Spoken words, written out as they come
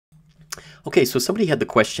Okay, so somebody had the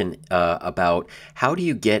question about how do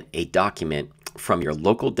you get a document from your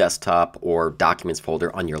local desktop or documents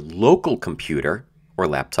folder on your local computer or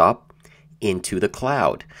laptop into the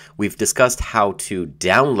cloud. We've discussed how to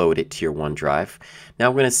download it to your OneDrive. Now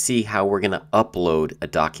we're going to see how we're going to upload a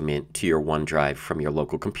document to your OneDrive from your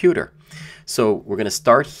local computer. So we're going to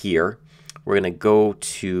start here. We're going to go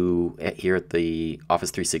to here at the Office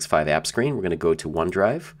 365 app screen. We're going to go to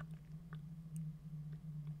OneDrive.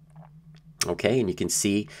 Okay, and you can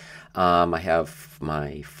see I have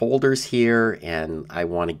my folders here, and I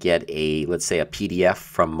want to get let's say a PDF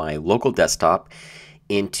from my local desktop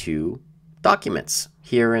into documents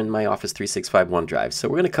here in my Office 365 OneDrive. So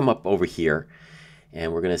we're going to come up over here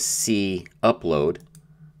and we're going to see upload,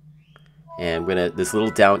 and we're going to, this little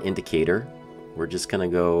down indicator, we're just going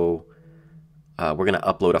to go, we're going to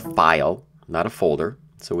upload a file, not a folder.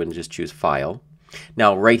 So we're going to just choose file.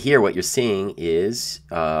 Now right here what you're seeing is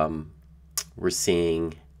we're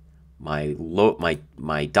seeing my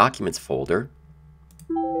documents folder,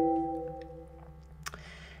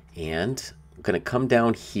 and I'm going to come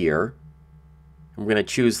down here. I'm going to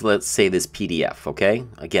choose, let's say, this PDF. Okay,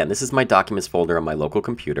 again, this is my documents folder on my local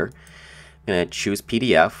computer. I'm going to choose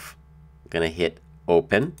PDF. I'm going to hit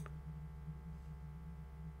open,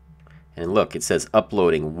 and look, it says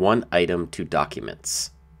uploading one item to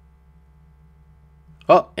documents.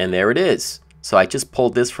 Oh, and there it is. So I just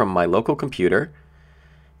pulled this from my local computer,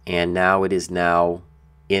 and now it is now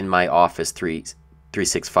in my Office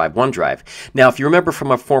 365 OneDrive. Now, if you remember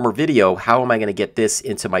from a former video, how am I going to get this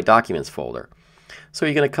into my documents folder? So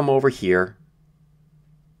you're going to come over here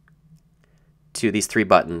to these three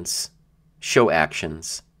buttons, Show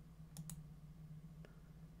Actions,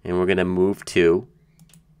 and we're going to move to,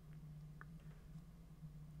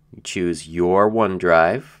 you choose your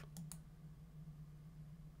OneDrive.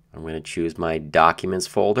 I'm going to choose my documents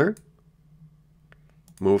folder.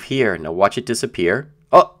 Move here. Now watch it disappear.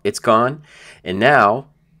 Oh, it's gone. And now,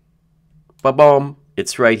 ba-boom,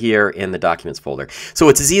 it's right here in the documents folder. So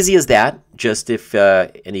it's as easy as that. Just if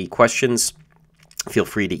any questions, feel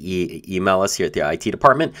free to email us here at the IT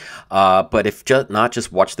department. But if not,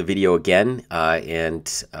 just watch the video again. And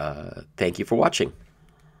thank you for watching.